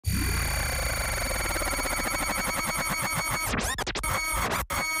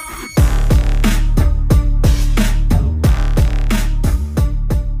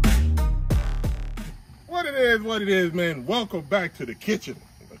what it is, man. Welcome back to the kitchen,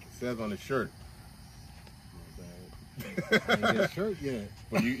 like it says on the shirt. I ain't got a shirt yet.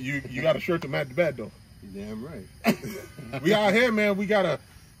 Well, you got a shirt to match the bed, though. You're damn right. We out here, man. We got a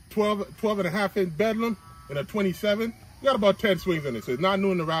 12 and a half inch Bedlam and a 27. We got about 10 swings in it, so it's not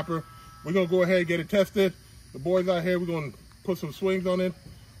new in the wrapper. We're going to go ahead and get it tested. The boys out here, we're going to put some swings on it.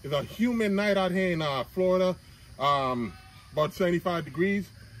 It's a humid night out here in Florida, about 75 degrees.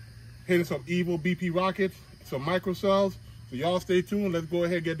 Hitting some evil BP rockets, some microcells. So y'all stay tuned. Let's go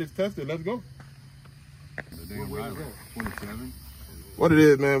ahead and get this tested. Let's go. The damn right, 27. What it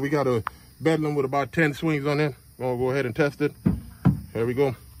is, man, we got a Bedlam with about 10 swings on it. We're going to go ahead and test it. Here we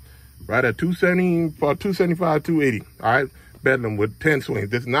go. Right at 270, about 275, 280. All right, Bedlam with 10 swings.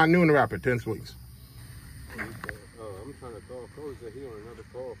 This is not new in the wrapper, 10 swings. I'm trying to call Cole. He on another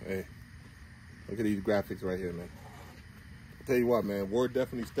call. Hey, look at these graphics right here, man. I'll tell you what, man, Ward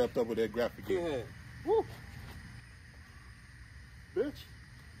definitely stepped up with that graphic game. Yeah. Woo. Bitch.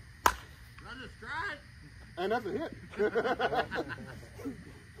 I just tried. And that's a hit.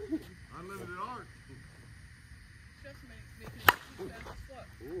 Unlimited art.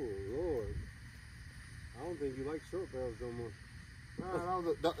 Oh, Lord. I don't think you like short barrels no more. Nah,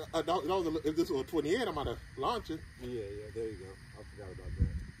 if this was a 28, I'm gonna launch it. Yeah, there you go. I forgot about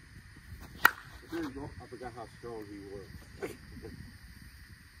that. There you go. I forgot how strong he was. The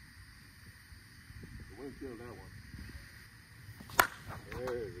wind killed that one.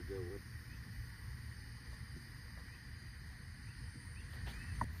 There's a good one.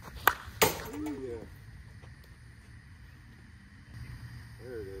 Ooh, yeah.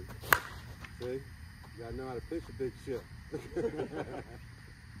 There it is. See? You gotta know how to pitch a big ship.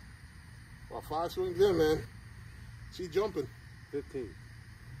 Well, 5 swings in, man. She jumping. 15.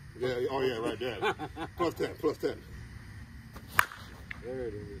 Yeah, oh yeah, right there. Plus 10, plus 10. There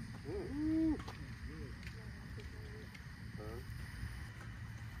it is. Ooh.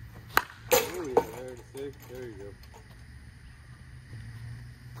 Oh yeah, there it is. See? There you go.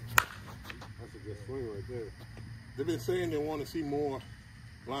 That's a good swing right there. They've been saying they want to see more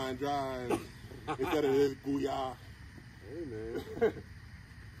line drives instead of this gooyah. Hey man.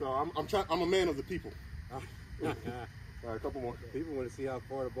 So I'm a man of the people. All right, a couple more. People want to see how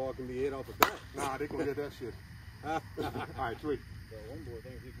far the ball can be hit off the bat. Nah, they gonna get that shit. All right, 3. But one boy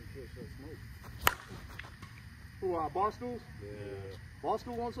thinks he can catch that smoke. Who, Barstools? Yeah.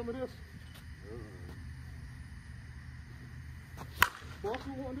 Barstool want some of this?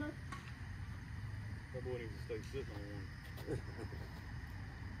 Barstool want that? That boy needs to stay sitting on one.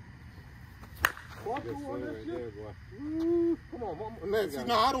 Barstool want that Right shit? there, boy. Woo. Come on, mama. Man, see,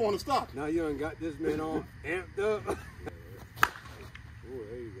 no, I don't want to stop. Now you done got this man all amped up. Oh,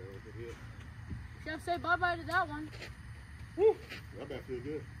 there you go. Good hit. Chef, say bye-bye to that one. Woo. That bat feel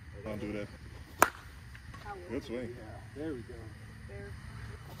good. Don't do that. Good swing. Yeah, there we go.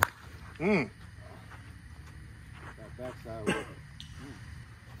 There. That backside with it.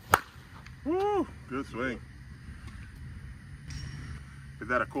 Woo. Good swing. Is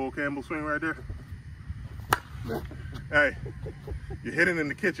that a Cole Campbell swing right there? Hey, you're hitting in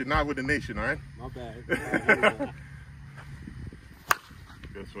the kitchen, not with the nation, all right? My bad.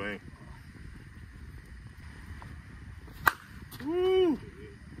 Good swing. Woo!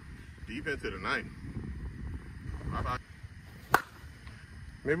 Deep into the ninth. Bye-bye.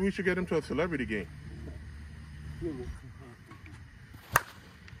 Maybe we should get him to a celebrity game.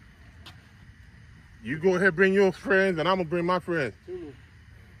 You go ahead, bring your friends, and I'm gonna bring my friends.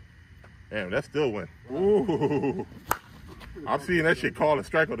 Damn, that still went. Ooh. I've seen that shit called a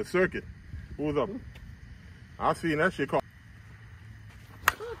strike on the circuit. Who was up? I've seen that shit called.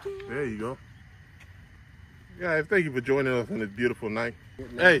 There you go. Guys, thank you for joining us on this beautiful night.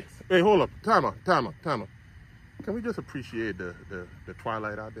 Hey, hold up. Time out. Can we just appreciate the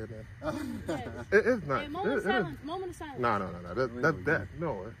twilight out there, man? It's nice. Hey, moment of silence. Moment of silence. No. That's that.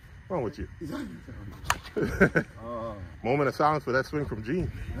 No, what's wrong with you? Moment of silence for that swing from Gene.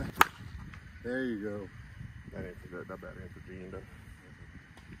 There you go. That bat ain't for Gene, though.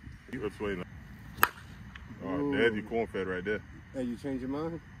 Good swing. Oh, there's your corn fed right there. Hey, you change your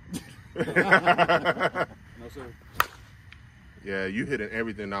mind? No, sir. Yeah, you hitting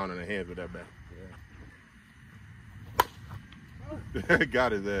everything down in the hands with that bat. Yeah.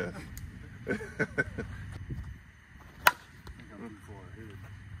 Got his ass.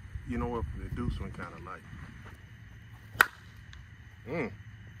 You know what? The deuce one kind of light.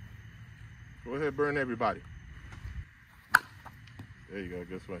 Go ahead, burn everybody. There you go.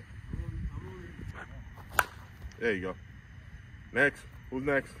 Good swing. There you go. Next. Who's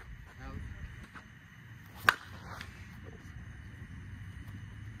next?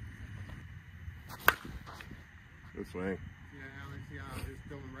 Good swing. Yeah, Alex, yeah, I'll just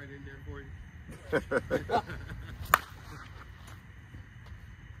throw him right in there for you.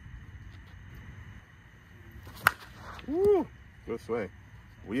 Woo, good swing.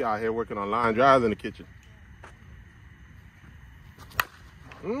 We out here working on line drives in the kitchen.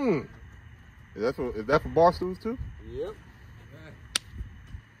 Is that for bar stools too? Yep.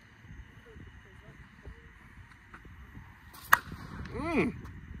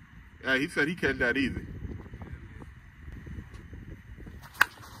 Yeah, he said he catch that easy.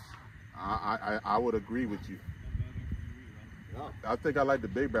 I would agree with you. I think I like the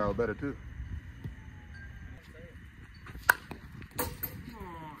big barrel better too.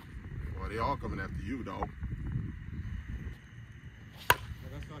 Well, they all coming after you, dog.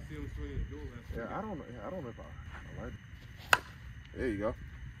 That's why I see him swinging the dual last Yeah, I don't know if I like it. There you go.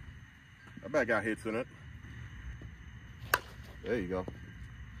 That bat got hits in it. There you go.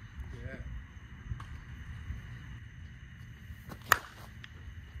 Yeah.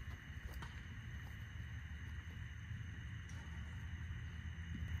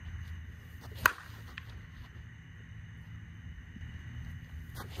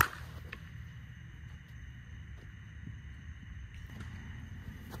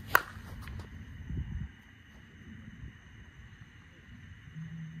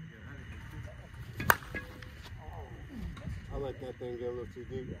 I let that thing get a little too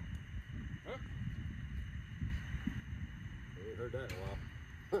deep. Huh? I ain't heard that in a while.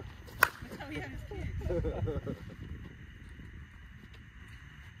 That's how he had his kids.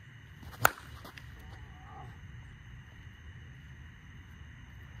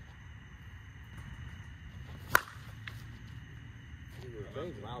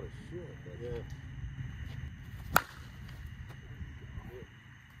 Thing's loud as shit, but yeah.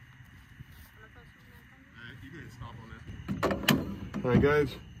 You can stop on that. All right,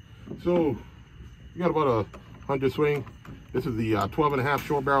 guys. So we got about 100 swing. This is the 12.5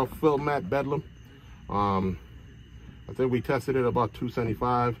 short barrel filled mat Bedlam. I think we tested it about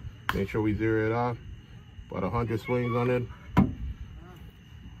 275. Make sure we zero it out. About 100 swings on it.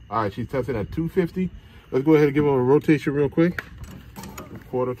 All right, she's testing at 250. Let's go ahead and give her a rotation real quick.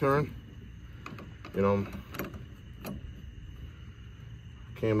 Quarter turn. You know,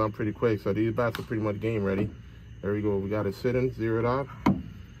 came down pretty quick, so these bats are pretty much game ready. There we go. We got it sitting, zeroed out.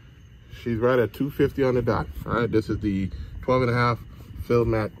 She's right at 250 on the dot. All right, this is the 12.5 filled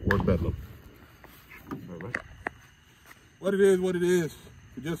mat work Bedlam. All right. What it is. We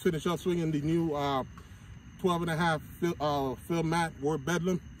just finished up swinging the new 12.5 filled mat work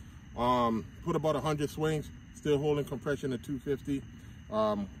Bedlam. Put about 100 swings, still holding compression at 250.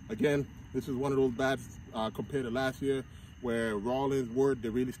 Again, this is one of those bats compared to last year where Rawlins, Ward, they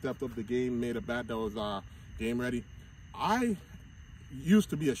really stepped up the game, made a bat that was game ready. I used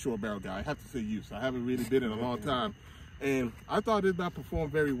to be a short barrel guy. I have to say used. I haven't really been in a long time. And I thought this bat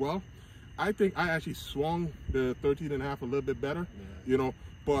performed very well. I think I actually swung the 13.5 a little bit better, you know,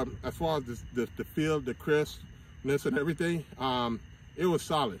 but as far as the feel, the crispness and everything, it was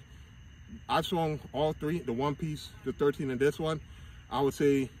solid. I swung all three, the one piece, the 13 and this one. I would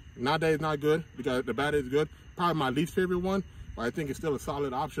say nowadays not good because the bat is good. Probably my least favorite one, but I think it's still a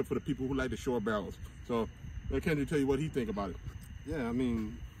solid option for the people who like the short barrels. So let Kendrick tell you what he think about it. Yeah, I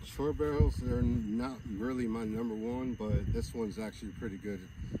mean, short barrels, they're not really my number one, but this one's actually pretty good.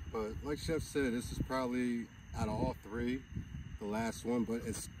 But like Chef said, this is probably, out of all three, the last one, but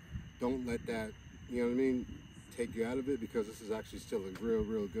it's, don't let that, you know what I mean, take you out of it, because this is actually still a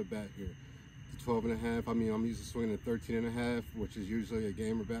real good bat here. The 12.5, I mean, I'm used to swinging a 13.5, which is usually a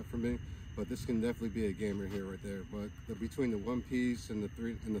gamer bat for me, but this can definitely be a gamer here right there. But between the one piece and the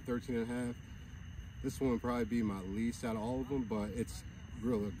 13.5, this one would probably be my least out of all of them, but it's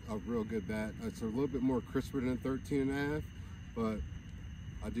a real good bat. It's a little bit more crisper than 13.5, but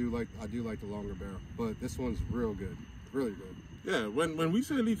I do like the longer barrel. But this one's real good, really good. Yeah, when we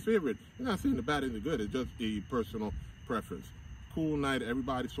say least favorite, we're not saying the bat isn't good. It's just a personal preference. Cool night,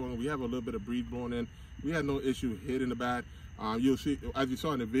 everybody swinging. We have a little bit of breeze blowing in. We had no issue hitting the bat. You'll see, as you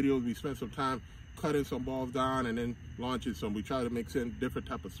saw in the videos, we spent some time cutting some balls down and then launching some. We try to make some different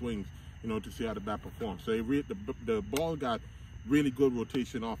type of swings, you know, to see how the bat performs. So the ball got really good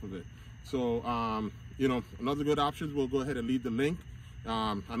rotation off of it. So, you know, another good option, we'll go ahead and leave the link.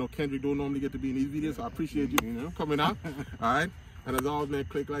 I know Kendrick don't normally get to be in these videos, so I appreciate you coming out. All right. And as always, man,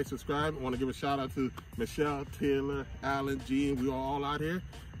 click like, subscribe. I want to give a shout out to Michelle, Taylor, Alan, Gene. We are all out here.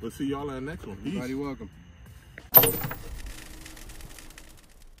 We'll see y'all in the next one. Peace. Everybody welcome.